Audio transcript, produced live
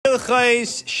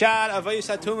Hilchos Shad Avos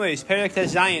Hatumis, Perek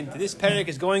Tezayin. This Perek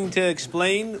is going to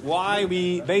explain why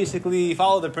we basically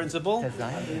follow the principle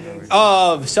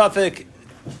of Suffolk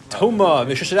Tuma,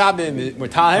 Mishus Rabim,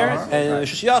 Murtaher, and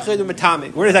Mishus Yachid,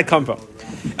 Murtamik. Where does that come from?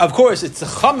 Of course, it's the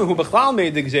Chachamim who Bechlal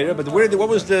made the Gzeira, but what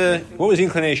was the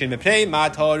inclination?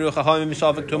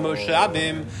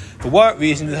 For what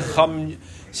reason did the Chachamim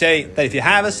say that if you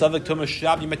have a Suffolk Tumah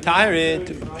Shab, you retire it?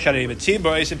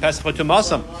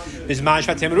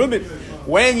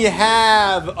 When you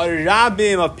have a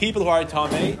Rabbim of people who are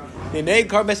Tamei, they make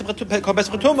Karbes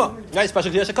Tumah. Right? Especially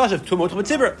if there's a Tumah.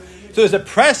 So there's a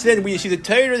precedent where you see the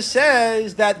Torah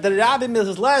says that the Rabbim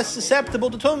is less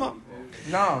susceptible to Tumah.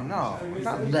 No, not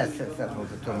less susceptible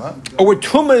to Tumah. Or where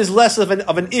Tumah is less of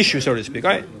an issue, so to speak,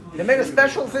 right? They made a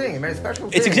special thing.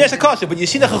 It's exactly a concept, but you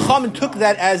see the Chachamim took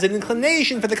that as an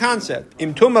inclination for the concept.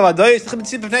 Im Tumah Vadayis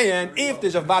B'tzibur, and if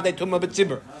there's a Vaday Tumah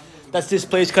B'tzibur, that's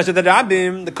displaced because of the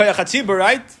Rabbim, the Koyach HaTzibur,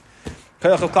 right?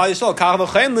 Koyach of Klal Yisrael, Kach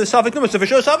V'Chaim, the Safek Tumah, so for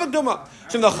sure Safek Tumah.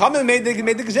 So when the Chachamim made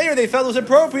the Gzeira, they felt it was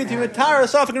appropriate to retire a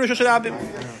Safek and Rosh Hashanah.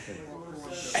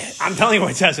 I'm telling you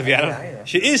what it says, if you don't.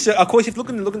 She is, of course, if you look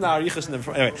in the Arichas in the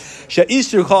front. Anyway, she is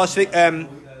to call she is to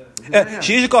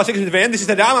call this is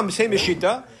the Rambam same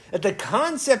Shita. That the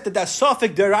concept that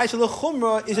Safek Deraisa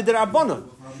L'Chumra is a Derabbanan.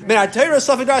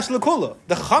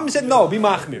 The Chacham said no, be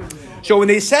machmir. So when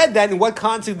they said that, in what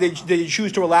concept they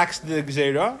choose to relax the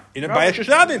Gzeira? In a Bayat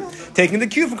Shoshabim, taking the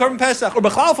cue from Korban Pesach or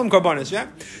Bechal from Korbanos. Yeah,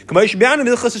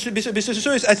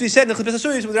 as we said in the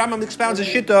Chilchos when the Rambam expounds the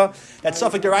Shita that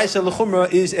Safek Deraisa L'Chumra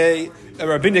is a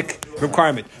rabbinic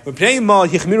requirement. And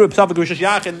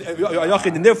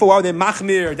therefore, why are they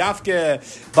machmir dafke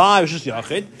by Rosh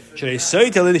Yachid? Should I say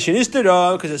to the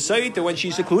Shinistera because a Saita when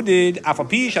she's secluded,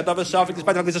 Afapish, Adava Safek,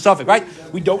 despite the fact it's a Safek, right?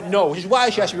 We don't know, which is why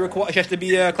she has to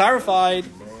be clarified.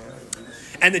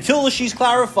 And until she's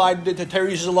clarified, the Torah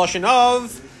uses a lashon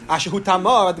of Ashehu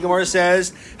Tamar. The Gemara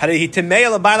says,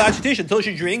 until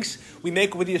she drinks, we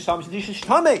make with the assumption that she's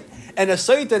tamei. And a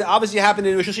Saita that obviously happened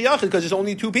in Rosh Hashanah because there's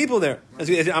only two people there, as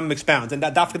I'm expound. And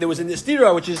that dafka there was in the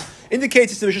Stira, which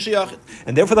indicates it's the Rosh Hashanah.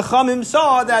 And therefore the Chamim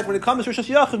saw that when it comes to Rosh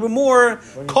Hashanah, we're more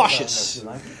cautious.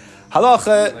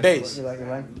 Halacha Beis.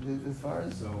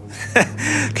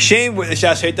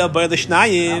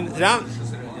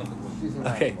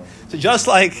 Okay, so just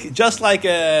like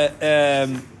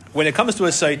when it comes to a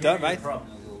Saita, right?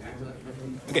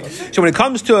 Okay, so when it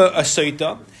comes to a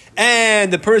Saita,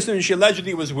 and the person she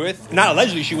allegedly was with, not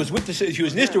allegedly, she was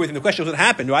nistar with him. The question was what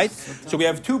happened, right? So we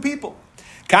have two people.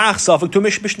 So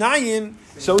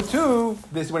too,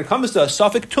 when it comes to a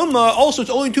Safek Tumah, also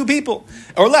it's only two people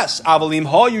or less.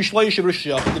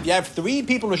 If you have three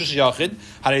people in Rosh Hashanah,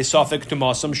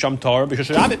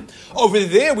 over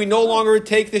there we no longer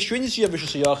take the stringency of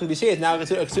Rosh Hashanah. We say it now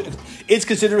it's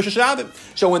considered Rosh Hashanah.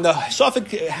 So when the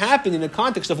Safek happened in the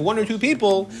context of one or two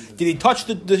people, did he touch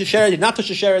the sheretz? Did not touch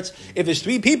the sheretz? If there's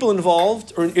three people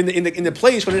involved, or in the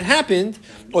place when it happened,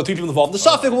 or three people involved, the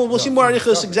Safek, we'll see more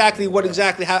exactly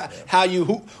how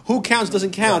who counts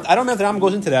doesn't count. I don't know if the Rambam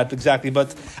goes into that exactly,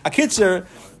 but a kitzer,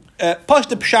 Pash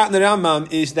the Pshat in the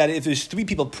Rambam is that if there's three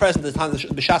people present at the time the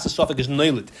B'shas Safek is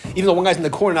noiled, even though one guy's in the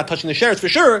corner not touching the sheretz for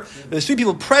sure, there's three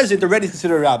people present already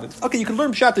considered a rabbin. Okay, you can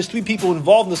learn Pshat, there's three people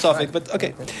involved in the Safek, but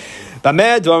okay.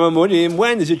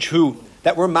 When is it true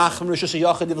that we're macham Rosh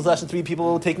Hashanah if there's less than three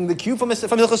people taking the cue from Hilchos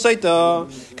Saita?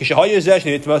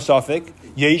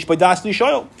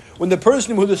 When the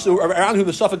person around who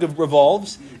the Safek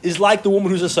revolves is like the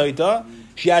woman who's a Saita,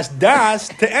 she has das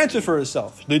to answer for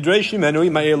herself. To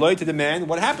demand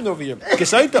what happened over here. If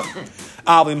it's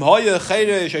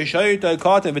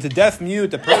a deaf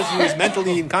mute, a person who is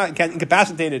mentally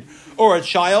incapacitated, or a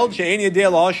child, a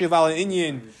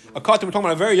katan, we're talking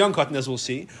about a very young katan, as we'll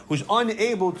see, who's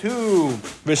unable to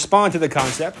respond to the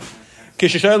concept.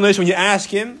 When you ask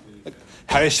him,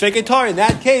 in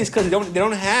that case, because they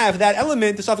don't have that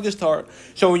element, the Safek is tar.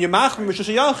 So when you're machmir Rosh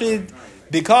Hashanah,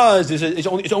 because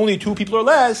it's only two people or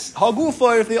less,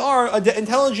 hagufa if they are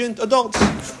intelligent adults.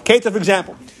 Keta, for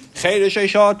example, they're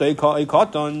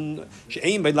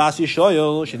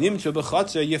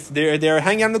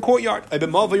hanging out in the courtyard. You're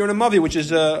in a mavi, which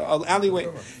is an alleyway.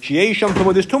 There's a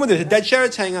dead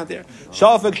sheretz hanging out there.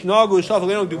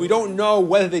 We don't know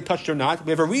whether they touched or not.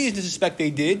 We have a reason to suspect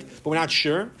they did, but we're not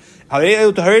sure.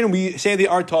 We say they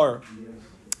are tar.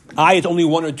 It's only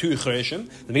one or two chereshim.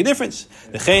 The big difference.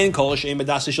 Certainly,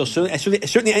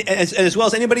 as well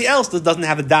as anybody else that doesn't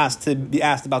have a das to be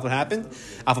asked about what happened.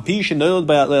 Despite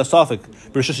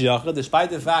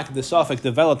the fact that the Safek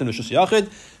developed in Rosh Hashanah, the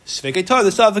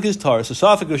Safek is tar. So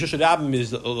Safek Rosh Hashanah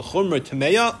is the chumra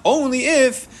tameya only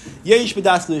if yesh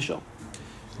b'das l'ishol.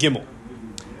 Gimel.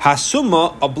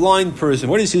 Hasuma, a blind person.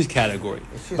 What is his category?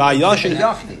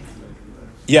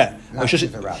 Yeah. What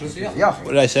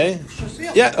did I say?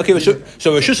 Yeah. Okay. So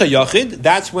Rishus Yachid.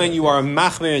 That's when you are a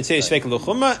machmer and say Sveik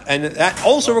L'chuma, and that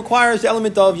also requires the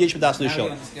element of Yesh B'das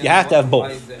L'Shol. You have to have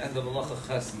both. The end of Halacha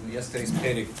Ches, yesterday's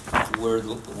Perek, where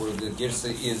the Girsa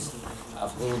is. Now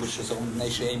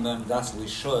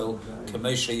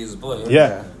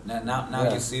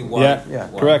you see why. Yeah.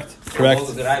 Correct. The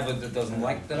Raiva that doesn't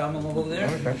like the Rambam over there.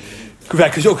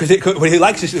 Correct. Because what he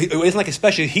likes is it isn't like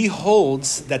especially. He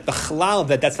holds that the chalal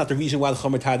that's not the reason why the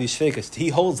chomer tar these fekas. He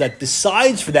holds that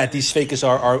besides for that these fekas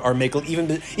are makel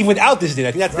even without this din.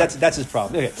 I think that's his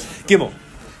problem. Okay. Gimel.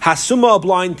 Hasuma, a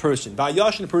blind person.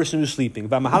 Va'yashin, a person who's sleeping.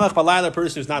 Va'mahalach balayla, a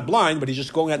person who's not blind but he's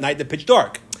just going at night in the pitch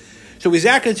dark. So is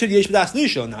that considered yesh b'das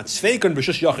lishol? Not sveikon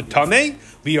b'shus yachid tamei.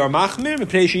 We are machmir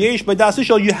mepnei sheyesh b'das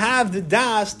lishol. You have the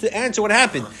das to answer what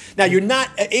happened. Now you're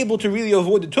not able to really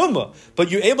avoid the tumma,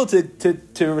 but you're able to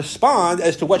respond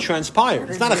as to what transpired.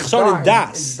 It's not a chasar in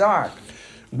das. It's dark.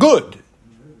 Good.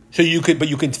 So you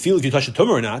can feel if you touch the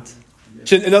tumma or not.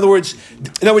 So in other words,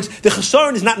 the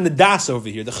chesaron is not in the das over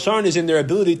here. The chesaron is in their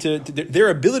ability to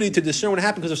discern what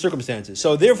happened because of circumstances.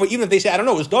 So therefore, even if they say, I don't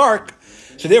know, it was dark,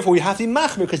 so therefore we have to be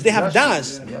machmir because they have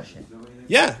das.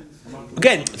 Yeah.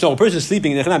 Again, so a person is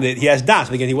sleeping in the he has das,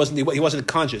 but again he wasn't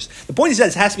conscious. The point is that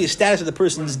it has to be a status of the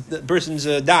person's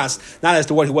das, not as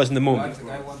to what he was in the moment. The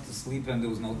guy wanted to sleep and there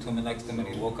was no tumah next to him, and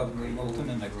he woke up and there was no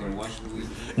tumah next to him. Why should we?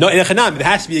 No, in a chanam, it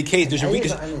has to be a case. There's a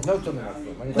reason.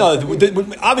 No,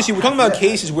 obviously we're talking about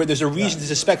cases where there's a reason to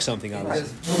suspect something.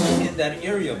 Obviously, in that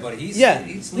area, but he's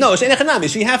no. So in a chanam,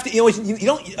 so you have to. You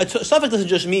don't. Suffix doesn't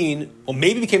just mean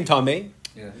maybe it became tameh.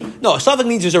 Yeah. No, suffix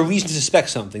means there's a reason to suspect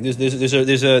something.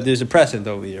 There's a precedent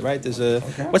over here, right?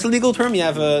 What's the legal term? You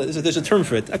have there's a term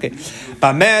for it. Okay.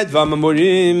 Bamed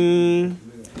v'amamurim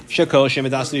shekol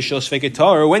shemedas lishol sveikei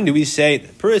tahor. When do we say the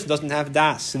person doesn't have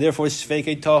das, so therefore it's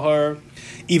sveikei tahor,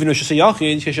 even though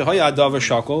shesayachid sheshahaya davar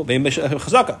shakol ve'im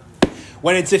chazaka.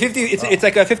 When it's a 50, it's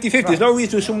like a 50-50. There's no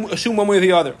reason to assume one way or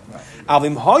the other.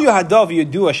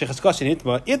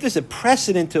 If there's a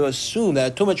precedent to assume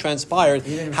that a tumah transpired,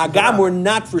 hagam we're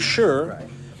not for sure.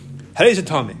 Is a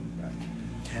tumah.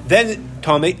 Then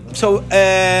tumah. So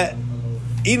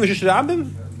even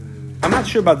I'm not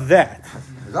sure about that.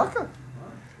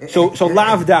 So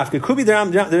lav dafka. It could be the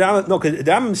Rambam. No, because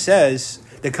the Rambam says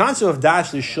the concept of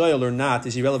das l'shoyel or not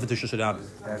is irrelevant to Shus Rabim.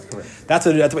 That's correct. That's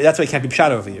why it can't be pshat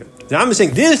over here. The Rambam is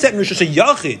saying this is set in Shus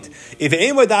Yachid. If it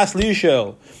ain't by das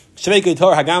l'shoyel, sveikei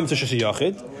tahor hagam to Shus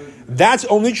Yachid, that's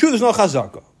only true. There's no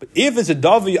chazaka. But if it's a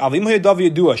davi avim davi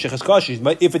yadua shechaskashis,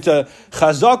 but if it's a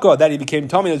chazaka that he became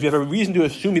tamei, we have a reason to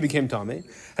assume he became tamei.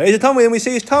 And it's a tamei, and we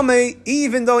say it's tamei,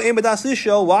 even though ain't by das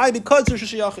l'shoyel. Why? Because there's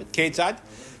Shus Yachid. Ketzad.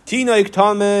 Tina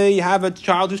Tame, you have a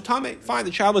child who's Tame. Fine,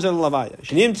 the child was in Lavaya.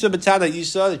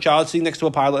 The child sitting next to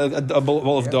a pile, a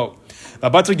bowl of dough.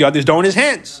 There's dough in his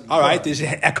hands. All right, there's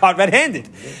a caught red-handed.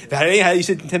 You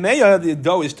said the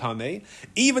dough is Tame,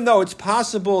 even though it's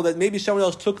possible that maybe someone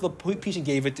else took the piece and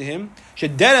gave it to him.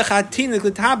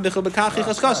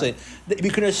 We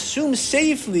can assume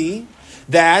safely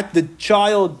that the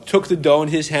child took the dough in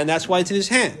his hand. That's why it's in his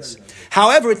hands.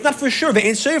 However, it's not for sure.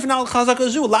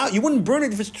 You wouldn't burn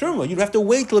it if it's truma. You'd have to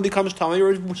wait till it becomes tamei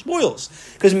or it spoils,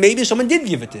 because maybe someone did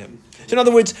give it to him. So, in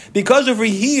other words, because over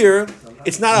here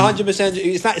it's not 100%.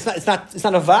 It's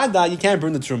not a vada. You can't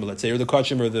burn the truma, let's say, or the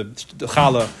kachim, or the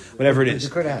challah, whatever it is. You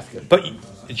could ask it. But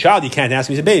the child, you can't ask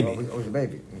him. He's a baby. Oh, he's a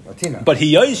baby. Tina. But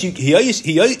he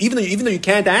even though you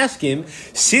can't ask him,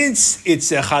 since it's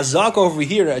a chazak over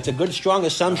here, it's a good strong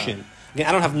assumption. Again,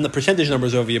 I don't have the percentage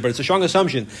numbers over here, but it's a strong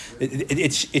assumption.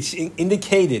 It's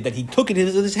indicated that he took it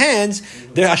into his hands.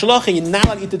 They're hashalach, you're not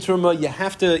allowed to eat the truma. You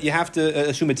have to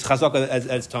assume it's chazak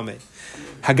as tamei.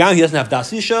 Hagam, he doesn't have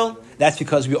das yishel. That's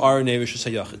because we are in a Rishus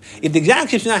Hayachid. If the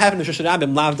exact same thing not happened in Rishus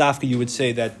Rabim, lav dafka, you would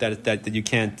say that you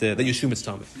can't that you assume it's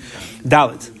tamei.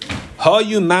 Dalit.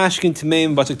 Hayu mashkin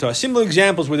tameim batik tar. Similar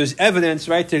examples where there's evidence,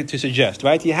 right, to suggest,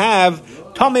 right? You have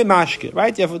tamei mashkin,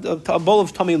 right? You have a bowl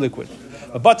of tamei liquid.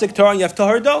 A batik tar, and you have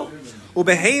tahor dough. You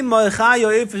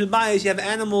have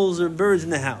animals or birds in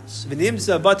the house. In the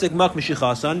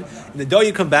dough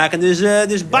you come back and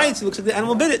there's bites. It looks like the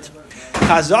animal bit it.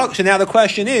 So now the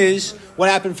question is, what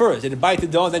happened first? Did it bite the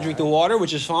dough and then drink the water,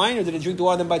 which is fine, or did it drink the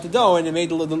water and then bite the dough and it made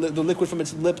the liquid from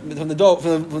its lip from the dough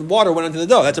from the water went into the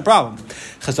dough? That's a problem.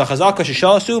 The chazak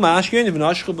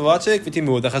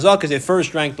is they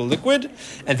first drank the liquid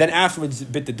and then afterwards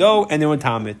bit the dough and then went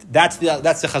tamid. That's the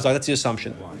chazak. That's the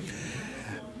assumption.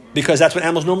 Because that's what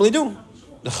animals normally do.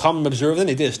 the Chum observed them.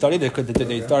 They did a study. They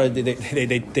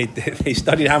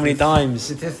studied how many times.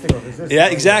 Statistical. Yeah,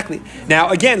 exactly. Now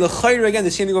again, the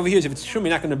same thing over here is if it's true, you're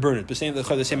not going to burn it. The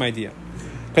same idea.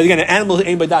 Because again, an animal is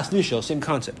aimed by das nishal, same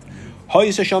concept.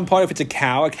 If it's a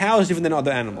cow is different than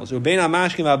other animals. Between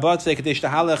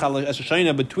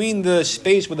the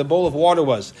space where the bowl of water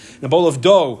was and the bowl of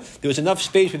dough, there was enough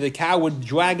space where the cow would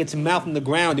drag its mouth on the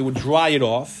ground. It would dry it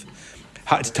off.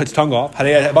 Its tongue off.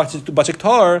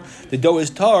 The dough is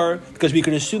tar because we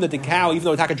can assume that the cow, even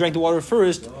though it drank the water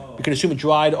first, we can assume it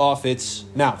dried off its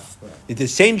mouth. The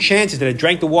same chances that it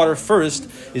drank the water first,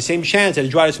 the same chance that it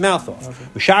dried its mouth off.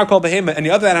 And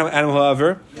the other animal,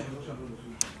 however,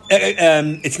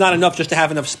 it's not enough just to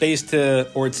have enough space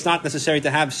or it's not necessary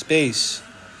to have space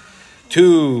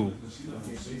to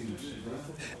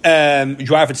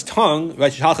dry off its tongue,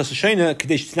 right?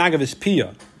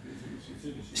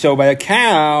 So by a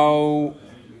cow,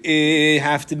 it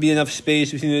have to be enough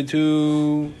space between the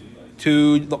two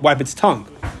to wipe its tongue.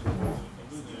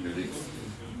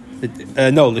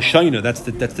 No, l'shayna, that's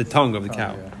the tongue of the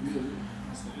cow.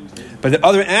 But the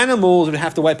other animals would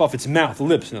have to wipe off its mouth, the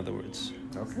lips, in other words.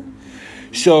 Okay.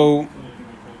 So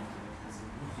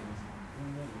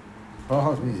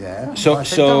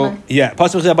yeah,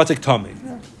 pasuk batik tummy.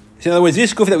 So in other words,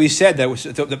 this goof that we said that was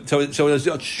so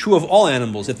it's true of all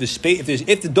animals. If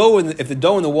the dough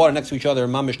and the water next to each other are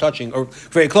mamish touching or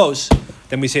very close,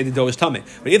 then we say the dough is tummy.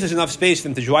 But if there's enough space for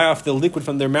them to dry off the liquid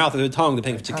from their mouth or their tongue,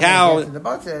 depending if it's a cow,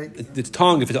 its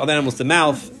tongue. If it's other animals, the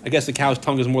mouth. I guess the cow's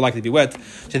tongue is more likely to be wet.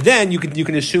 So then you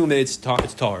can assume that it's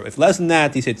tar. If less than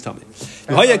that, he said it's tummy.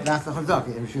 That's the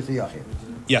chazaka.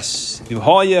 Yes. If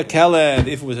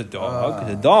it was a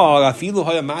dog, afilu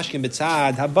hoya mashkin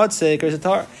b'tzad habatzek is a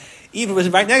tar. Even if it was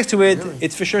right next to it,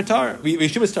 it's for sure tar. We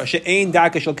should tar. She'ein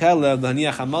darka shel kelev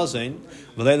l'haniach hamazon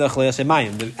v'leilach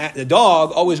le'aseh. The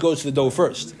dog always goes to the dough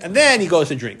first, and then he goes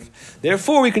to drink.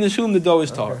 Therefore, we can assume the dough is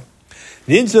tar.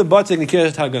 The insa batzek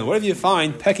nekiras tagan. What if you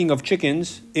find pecking of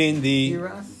chickens in the?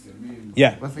 Kiras?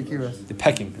 Yeah. What's the kiras? The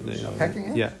pecking.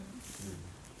 Pecking? Yeah.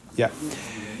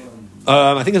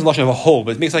 I think it's a lotion of a hole,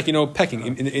 but it makes like pecking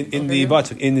in the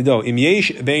batzek, in the dough.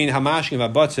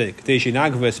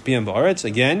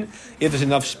 Again, if there's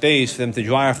enough space for them to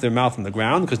dry off their mouth from the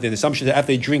ground, because the assumption is that after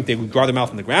they drink, they would dry their mouth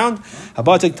from the ground.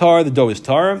 Habatzek tar, the dough is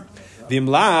tar. V'im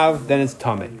lav, then it's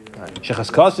tamei.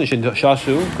 Shechaskasu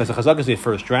shasu, because the chazakas they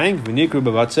first drank. V'nikru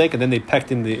b'batzek, and then they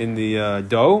pecked in the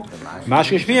dough.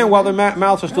 Mashkeshvian, while their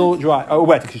mouths are still dry,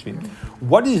 wet. Excuse me.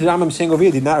 What is the Rambam saying over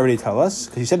here? Did not already tell us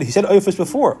because he said oifus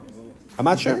before. I'm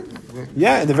not sure.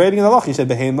 Yeah, in the very beginning of the law, he said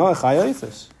behema chaya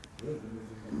oifus.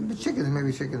 The chickens,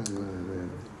 maybe chickens.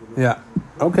 Yeah.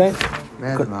 Okay.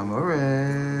 Med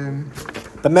mamorim.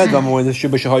 The med mamorim is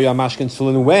shubha shahoya mashkin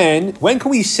sulin. When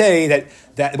can we say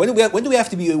that when do we have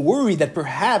to be worried that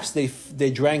perhaps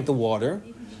they drank the water,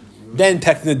 then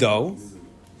pecked the dough?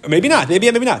 Or maybe not.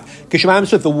 Maybe not.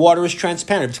 Because if the water is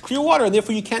transparent, it's clear water, and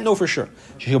therefore you can't know for sure.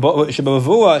 That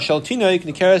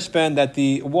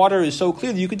the water is so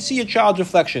clear that you could see a child's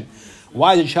reflection.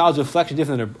 Why is a child's reflection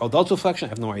different than an adult's reflection? I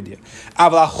have no idea.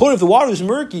 If the water is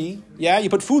murky, you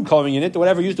put food coloring in it or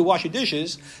whatever used to wash your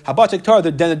dishes,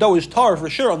 then the dough is tar for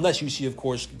sure, unless you see, of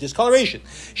course, discoloration.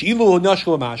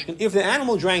 If the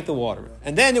animal drank the water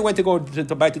and then it went to go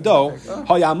to bite the dough,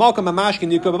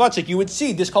 you would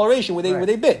see discoloration where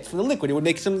they bit from the liquid. It would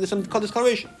make some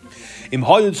discoloration.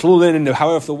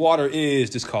 However, if the water is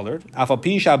discolored,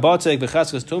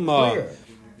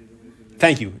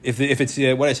 thank you. If it's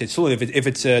what I said, if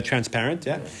it's transparent,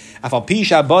 despite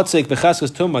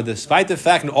the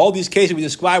fact in all these cases we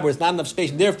described where it's not enough space,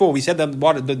 and therefore we said that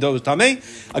the dough is tamei.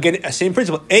 Again, same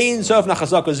principle.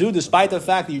 Despite the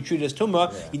fact that you treat it as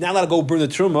tumah, you're not allowed to go burn the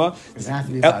truma.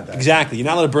 Exactly, you're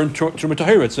not allowed to burn truma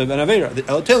tahira. It's an avera.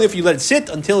 I'll tell you if you let it sit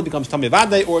until it becomes tamei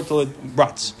vadei or until it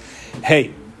rots.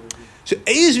 Hey. So, what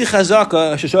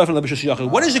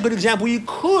is a good example where you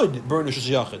could burn the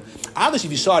shus? Obviously,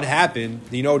 if you saw it happen,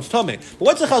 then it's tummy. But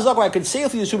what's a chazaka where I can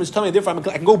safely assume it's tummy? Therefore, I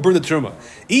can go burn the truma.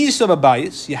 You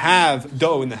have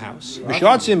dough in the house. You have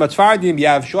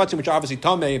shotzim, which are obviously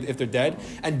tummy if they're dead,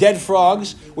 and dead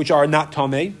frogs, which are not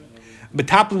tummy. But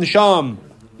taplim sham,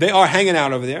 they are hanging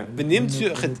out over there.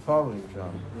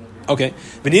 Okay.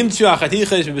 You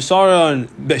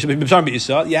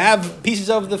have pieces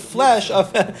of the flesh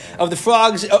of the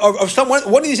frogs of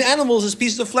one of these animals is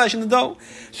pieces of flesh in the dough.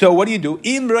 So what do you do?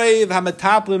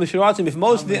 If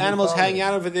most of the animals hang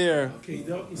out over there,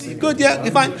 good, yeah,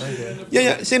 you're fine.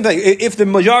 Yeah, same thing. If the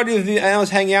majority of the animals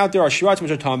hanging out there are shiratzim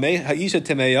which are tamei,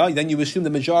 then you assume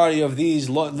the majority of these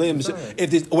limbs,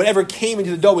 whatever came into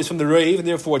the dough is from the rave, and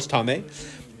therefore it's tamei.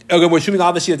 Okay, we're assuming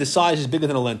obviously that the size is bigger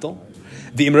than a lentil.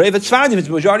 The Imrei V'Tzvanim, if it's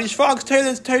majority is frogs, Torah,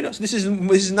 then it's Torah. So this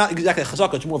is not exactly a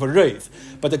chazaka, it's more of a rave.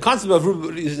 But the concept of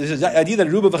is the idea that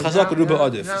ruba v'chazaka, ruba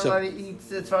adif. You're not allowed to eat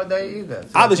tzvardai either. So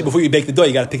obviously, before you bake the dough,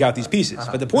 you got to pick out these pieces.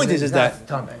 But the point is that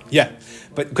tamei.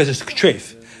 but because it's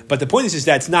treif. But the point is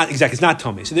that it's not exactly, it's not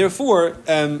tummy. So therefore,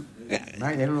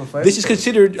 this is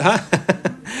considered.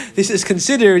 This is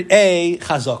considered a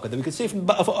chazaka that we could say from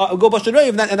go b'sharev,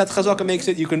 and that chazaka makes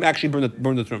it you can actually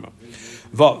burn the truma.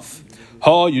 Vav.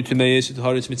 What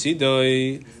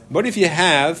if you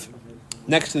have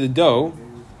next to the dough?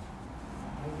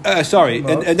 Next to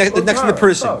the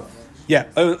person. Yeah.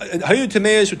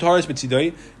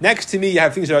 Next to me, you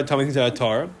have things that are tummy, things that are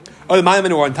tar. Or the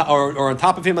ma'amin, or on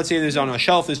top of him. Let's say there's on a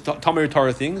shelf. There's tummy or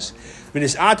tar things. When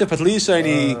it's ata patlisa and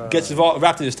he gets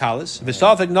wrapped in his talus. When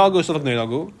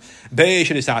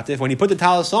he put the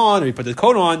talus on or he put the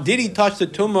coat on, did he touch the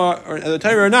tumah or the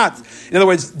Torah or not? In other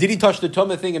words, did he touch the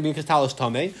tumah thing and make his talus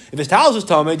tameh? If his talus is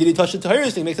tameh, did he touch the Torah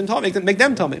thing, make them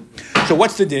tameh? So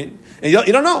what's the din? And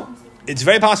you don't know. It's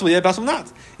very possible, yeah, possible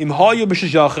not. If it's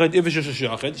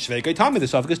shveikai tameh, the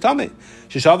suffix is tameh.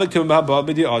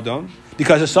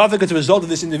 Because the suffix is a result of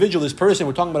this individual, this person.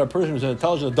 We're talking about a person who's an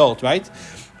intelligent adult, right?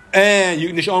 And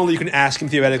you can ask him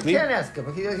theoretically. You can't ask him,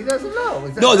 but he doesn't know.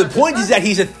 No, the point is that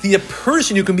he's a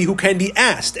person who can be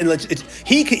asked, and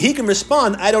he can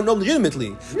respond. I don't know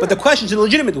legitimately, but the question is a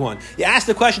legitimate one. You ask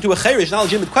the question to a chayrish, not a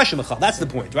legitimate question. That's the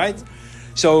point, right?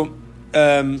 So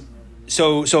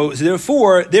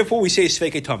therefore we say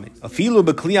svekei tamei. Afilu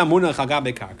b'kli amunach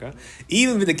agabe karka.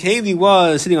 Even if the keli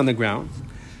was sitting on the ground,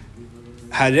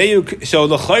 so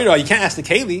l'chayra you can't ask the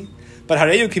keli. But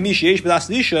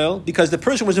because the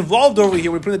person was involved over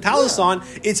here when we put the talus on,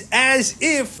 it's as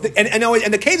if the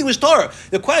keli was Torah.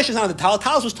 The question is not the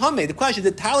talus was tamei. The question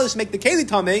is did the talus make the keli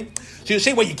tamei? So you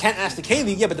say, well, you can't ask the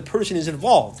keli, yeah, but the person is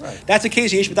involved. Right. That's the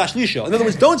case of yesh b'dash lishol. In other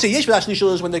words, don't say yesh b'dash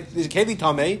lishol is when there's a keli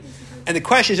tamei, and the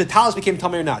question is the talus became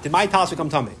tamei or not. Did my talus become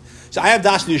tamei? So I have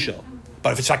dash lishol.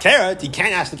 But if it's shakeret, you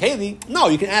can't ask the keli. No,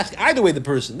 you can ask either way the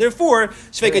person. Therefore,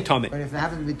 svekei tamei. But if it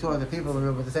happens to be two other people in the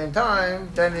room at the same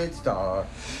time, then it's tar.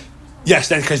 Yes,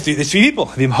 then because there's three people.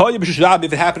 If it happened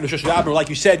to Rosh Hashanah, or like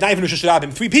you said, not even Rosh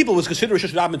Hashanah, three people was considered Rosh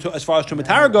Hashanah as far as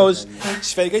Tumatara goes.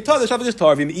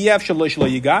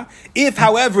 If,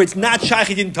 however, it's not shaykh,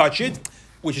 he didn't touch it,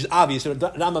 which is obvious. So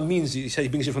Rama means, he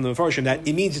brings it from the Mefarshim, that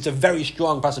it means it's a very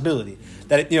strong possibility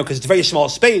that because it's a very small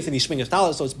space and he's swinging his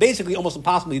talus, so it's basically almost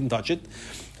impossible he didn't touch it.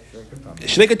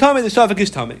 Shleika Tamei, the suffix is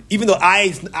Tamei. Even though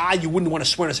you wouldn't want to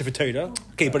swear on a Sefer Torah,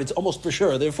 okay, but it's almost for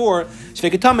sure. Therefore,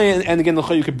 Shleika Tamei, and again,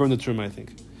 you could burn the truma, I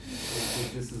think.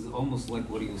 This is almost like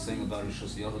what he was saying about Rosh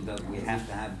Hashanah, that we have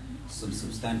to have some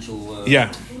substantial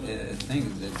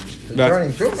thing.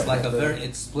 It's like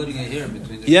it's splitting a hair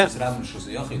between the Rosh Hashanah and Rosh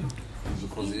Hashanah.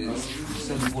 Because it's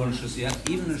said before in Shusiyach,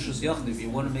 even in Shusiyach, if you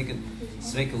want to make it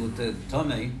Sveikel with the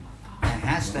Tomei, it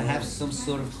has to have some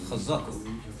sort of chazaka.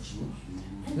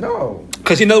 No,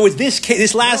 because in other words,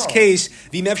 this last case,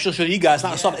 the mefshel shariga is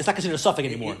not it's not considered a suffix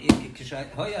anymore.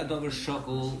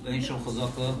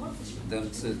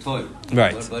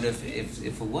 Right. But if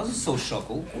it wasn't so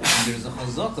shakul, and there's a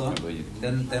chazaka,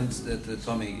 then the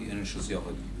Tomei in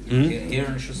Shusiyach. Here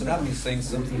in Shusarab he's saying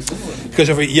something similar. Because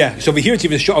so over here it's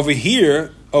even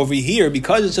over here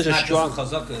because it's such a strong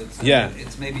chazaka.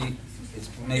 It's maybe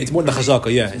it's more than the chazaka.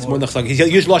 It's more than the chazaka. He's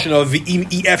used lashon of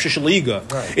ef shaliga.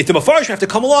 It's the Mefarshim have to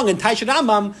come along and Taisha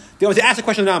Rambam. They want to ask the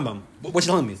question of Rambam. What's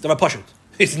he telling me? It's not pashut.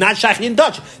 It's not shaykh in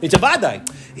Dutch. It's a vadai.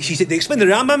 She said they explain the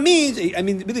Rambam means. I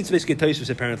mean, really, it's basically a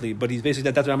Tosfos apparently, but he's basically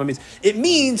that's what Rambam means. It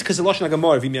means because the lashon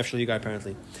hagamar of ef shaliga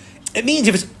apparently. It means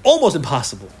if it's almost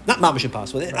impossible, not mamish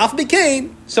impossible. It often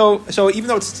became so even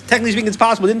though it's technically speaking it's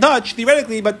possible in Dutch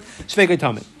theoretically, but shveikai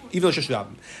tamei. Even though it's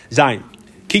shushrabim. Zayin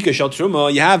kika shel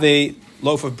truma. You have a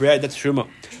loaf of bread that's truma.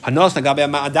 Hanos nagabe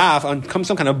ma'adaf on comes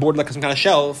some kind of board like some kind of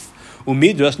shelf.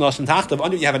 Umidras nosan tachtav.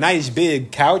 Under you have a nice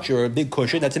big couch or a big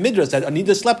cushion. That's a midras that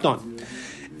Anita slept on.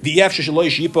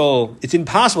 It's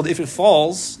impossible that if it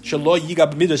falls,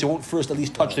 it won't first at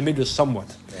least touch the midras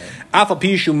somewhat.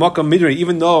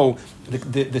 Even though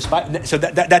so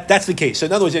that's the case. So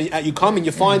in other words, you come and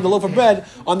you find the loaf of bread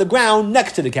on the ground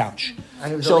next to the couch.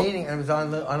 And it was leaning, and it was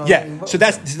on a leaning boat. So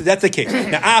that's the case.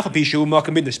 Now,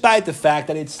 despite the fact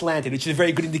that it's slanted, which is a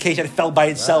very good indication that it fell by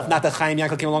itself, not that Chaim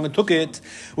Yankel came along and took it.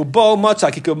 We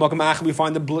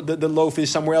find the loaf is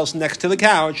somewhere else next to the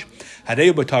couch.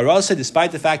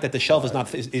 Despite the fact that the shelf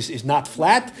is not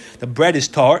flat, the bread is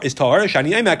tar.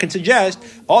 I can suggest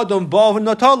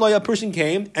a person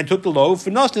came and took the loaf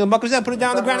and put it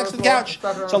down on the ground next to the couch.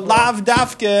 So lav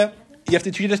dafke. you have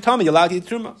to treat it as tummy. You're allowed to eat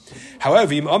truma.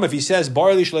 However, if he says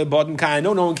barley shalei bottom kind,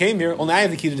 no one came here. Only I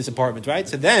have the key to this apartment, right?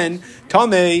 So then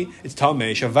tummy, it's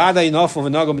tummy. Shavada inafal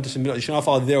v'nagam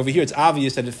b'tismil there over here. It's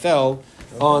obvious that it fell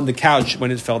on the couch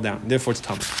when it fell down. Therefore, it's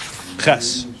tummy.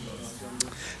 Ches.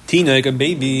 Tina, like a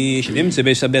baby, it's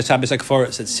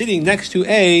sitting next to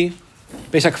a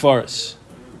Beis HaKfaros.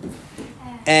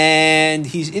 And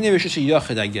he's in a Rishus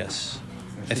Yachid, I guess.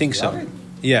 I think so.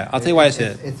 Yeah, I'll tell you why I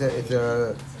said it. It's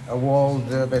a walled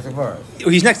Beis HaKfaros.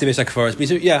 He's next to Beis HaKfaros.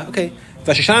 Yeah, okay.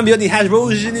 He has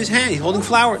roses in his hand. He's holding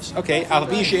flowers. Okay.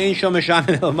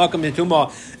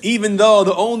 Even though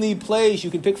the only place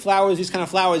you can pick flowers, these kind of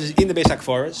flowers, is in the Beis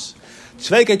HaKfaros.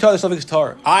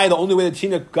 The only way that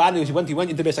Tina got it was he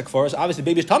went into the Beis HaKfaros. Obviously, the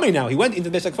baby's tummy now. He went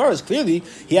into the Beis HaKfaros. Clearly,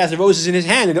 he has the roses in his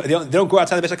hand. They don't go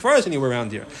outside the Beis HaKfaros anywhere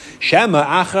around here.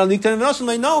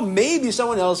 No, maybe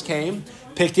someone else came,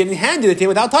 picked it, and handed it to him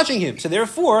without touching him. So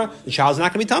therefore, the child's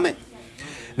not going to be tummy.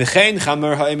 So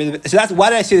that's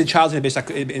why did I say the child's in the Beis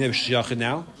HaKfaros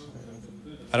now?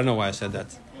 I don't know why I said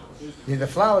that. Yeah, the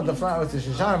flowers, the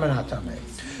Shushanim are not tummy.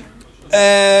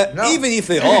 No. Even if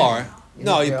they are.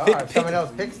 No, someone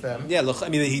else picks them. Yeah, look, I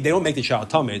mean, they don't make the child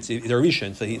tummy. It's a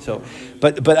rishon.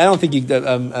 But I don't think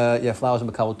flowers are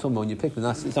makabel tumah when you pick them.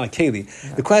 It's not like keli.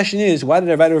 The question is, why did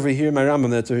I write over here in my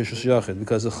Rambam that's a Rishus Yachid?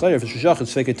 Because the chayyur for Rishus Yachid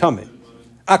is fake tummy.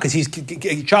 Because he's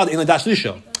a child in the das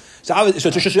lisho. So it's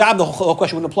Rishus Yachid. The whole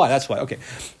question wouldn't apply. That's why. Okay.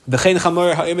 V'chein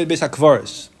chamor ha'emed beis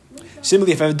hakvaros.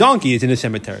 Similarly, if I have a donkey, it's in a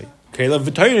cemetery.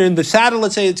 The saddle,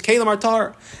 let's say it's Kalim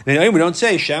Artar. And we don't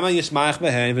say Shema Yismach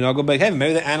Behen V'Nagol B'Heaven.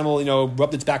 Maybe the animal,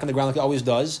 rubbed its back on the ground like it always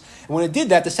does. And when it did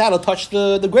that, the saddle touched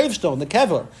the gravestone, the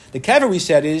kever. The kever, we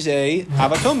said, is a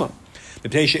Avatoma.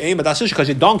 Because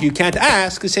your donkey, you can't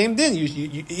ask the same thing.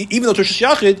 Even though Rishus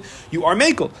Yachid, you are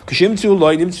mekel.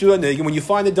 When you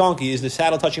find the donkey, is the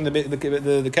saddle touching the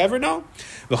kever? No.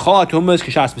 All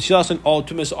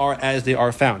tumas are as they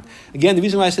are found. Again, the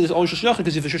reason why I said this all Rishus Yachid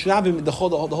because if it's Rishus Yachid, the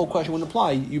whole question wouldn't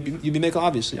apply. You'd be mekel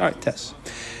obviously. All right, test.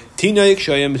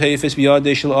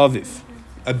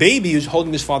 A baby who's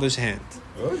holding his father's hand.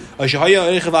 On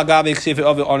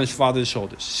his father's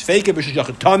shoulders.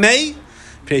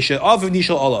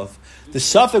 The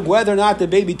suffix whether or not the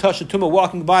baby touched the tumah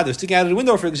walking by, they're sticking out of the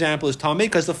window, for example, is tamei,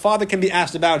 because the father can be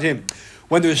asked about him.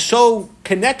 When they're so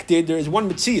connected, there is one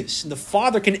mitzias, and the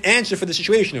father can answer for the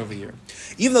situation over here.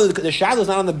 Even though the shadow is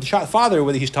not on the father,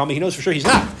 whether he's tamei, he knows for sure he's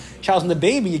not. Child's on the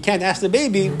baby, you can't ask the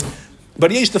baby. But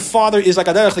yes, the father is like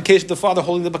the case of the father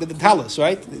holding the talus,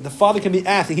 right? The father can be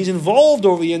asked, and he's involved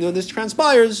over here, and when this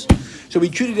transpires, so we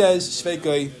treat it as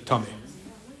sveikai tamei.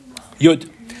 Yud.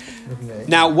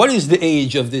 Now, what is the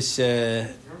age of this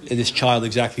child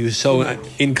exactly who's so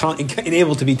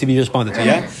unable to be responded to?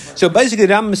 Yeah. So basically,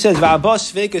 the Rambam says, when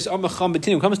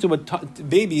it comes to a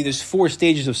baby, there's 4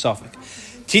 stages of suffix.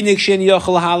 A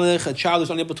child is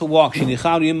unable to walk.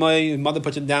 Mother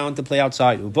puts him down to play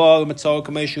outside. Come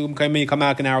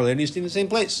back an hour later, and he's in the same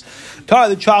place.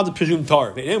 The child is presumed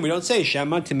tar. We don't say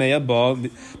Shema Timeya Ba.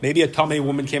 Maybe a Tamei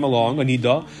woman came along,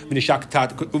 Anida,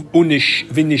 Unish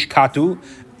Vinish Katu.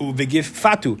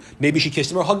 Fatu. Maybe she kissed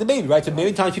him or hugged the baby, right? So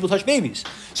many times people touch babies.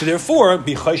 So therefore,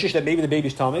 be chayshish that maybe the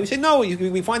baby's tummy. We say no.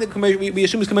 We find that we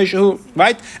assume it's kamesha,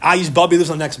 right? Ayis Bobby lives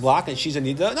on the next block and she's a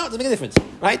nida. No, it doesn't make a difference,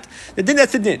 right? The din,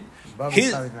 that's the din.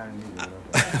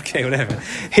 Okay, whatever.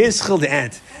 His chil the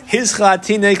ant. His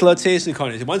chatinek lotzeis.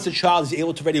 Once the child is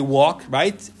able to already walk,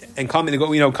 right, and come and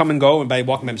go, come and go, and by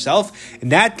walking by himself. In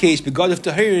that case, begad of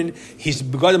tahirin, his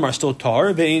begadim are still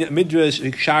tar. Vein midrash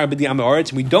shar b'di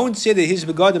amoritz. We don't say that his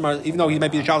begadim are, even though he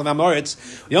might be the child of amoritz,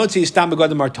 we don't say his stam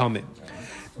begadim are tamid,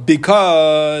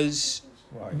 because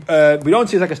we don't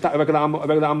say it's like a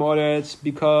regular amoritz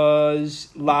because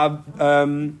lab.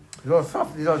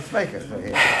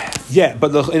 Yeah, but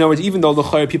in other words, even though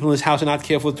the people in this house are not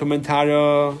careful with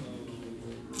Tumentara,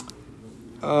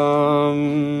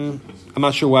 I'm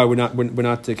not sure why we're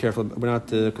not careful. We're not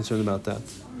concerned about that.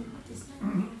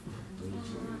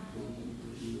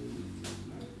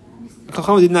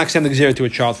 Chacham did not extend the gezerah to a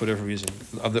child for whatever reason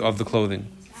of the clothing.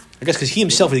 I guess because he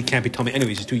himself he can't be tummy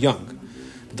anyways. He's too young.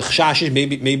 But the chashash is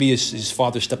maybe his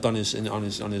father stepped on his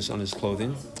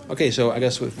clothing. Okay, so I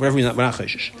guess whatever we're not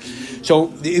chashish.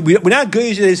 So we're not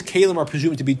good that his kalim are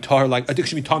presumed to be tar like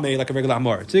tamei like a regular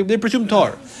amar. They're presumed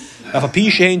tar.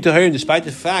 Despite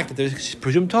the fact that they're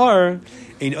presumed tar,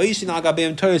 in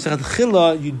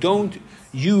you don't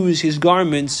use his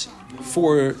garments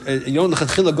for you don't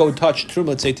go touch truma,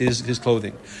 let's say, to his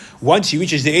clothing. Once he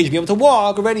reaches the age of being able to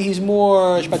walk, already he's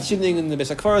more shpat sivning in the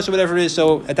Beis HaKfaros or whatever it is.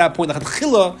 So at that point,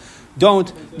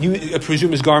 don't you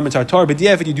presume his garments are tar, but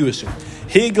yeah, if you do assume.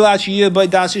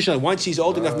 Once he's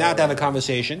old enough now to have a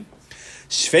conversation,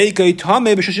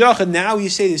 Now you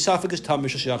say the suffix is tam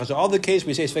b'shashiyachad. So all the case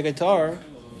we say sveikai tar,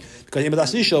 because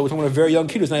Imadas Nisha, we're talking about a very young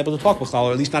kid who's not able to talk with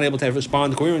or at least not able to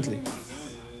respond coherently.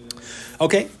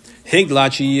 Okay.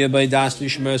 Once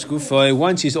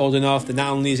he's old enough that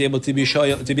not only is able to be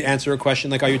answer a question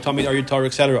like are you tummy, are you tar,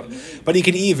 etc., but he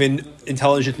can even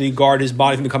intelligently guard his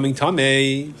body from becoming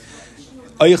tummy.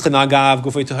 Then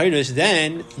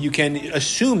you can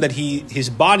assume that his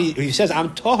body, if he says I'm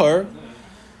tahor,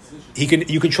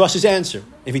 you can trust his answer.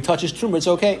 If he touches truma, it's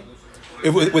okay.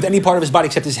 With any part of his body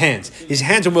except his hands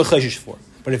are more cheshish for.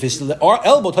 But if his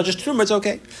elbow touches truma, it's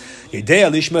okay.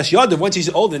 Once he's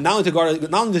older, not only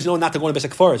does he know not to go into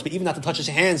Besek Forest, but even not to touch his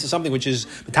hands to something which is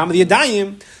the time of the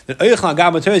Yadayim, then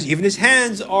even his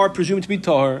hands are presumed to be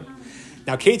tahor.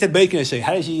 Now, Ketat Bacon say,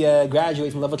 how does he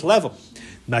graduate from level to level?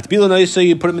 Not be so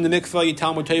you put him in the mikvah, you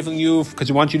tell him we're tefilling you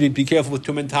because we want you to be careful with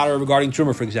tumah and tara regarding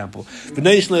truma, for example. We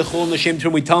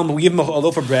tell him, we give him a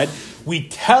loaf of bread, we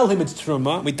tell him it's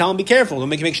truma, we tell him be careful, we'll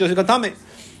make sure he's got tummy.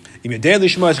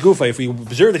 If we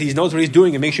observe that he knows what he's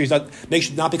doing and make sure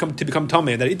not become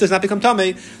tamei, that it does not become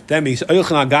tamei, then we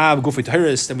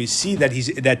see that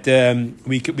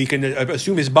we can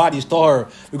assume his body is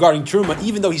tahor regarding truma,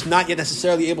 even though he's not yet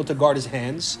necessarily able to guard his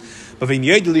hands. But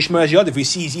if we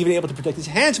see he's even able to protect his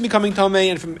hands from becoming tamei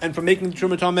and from making the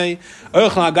truma tamei,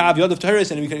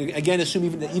 and we can again assume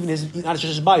even his not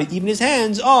just his body, even his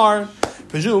hands are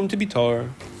presumed to be tahor.